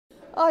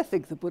I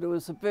think the Buddha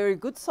was a very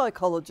good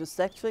psychologist,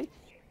 actually.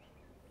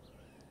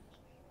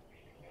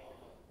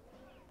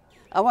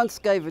 I once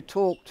gave a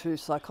talk to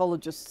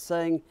psychologists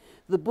saying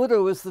the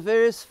Buddha was the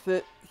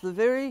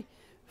very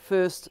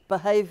first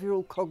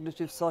behavioural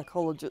cognitive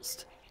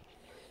psychologist,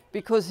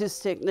 because his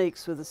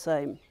techniques were the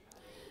same.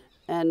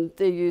 And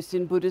they're used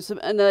in Buddhism,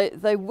 and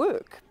they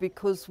work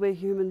because we're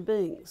human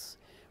beings.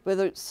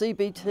 Whether it's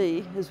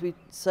CBT, as we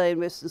say in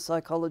Western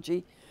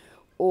psychology,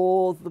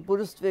 or the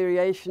Buddhist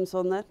variations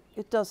on that,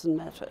 it doesn't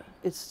matter.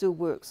 It still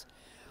works.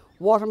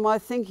 What am I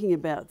thinking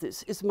about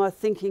this? Is my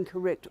thinking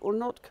correct or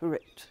not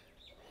correct?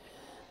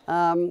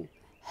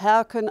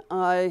 How can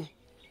I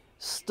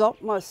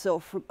stop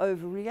myself from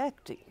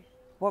overreacting?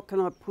 What can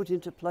I put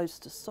into place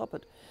to stop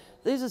it?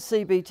 These are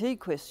CBT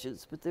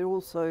questions, but they're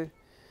also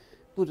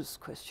Buddhist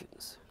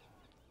questions.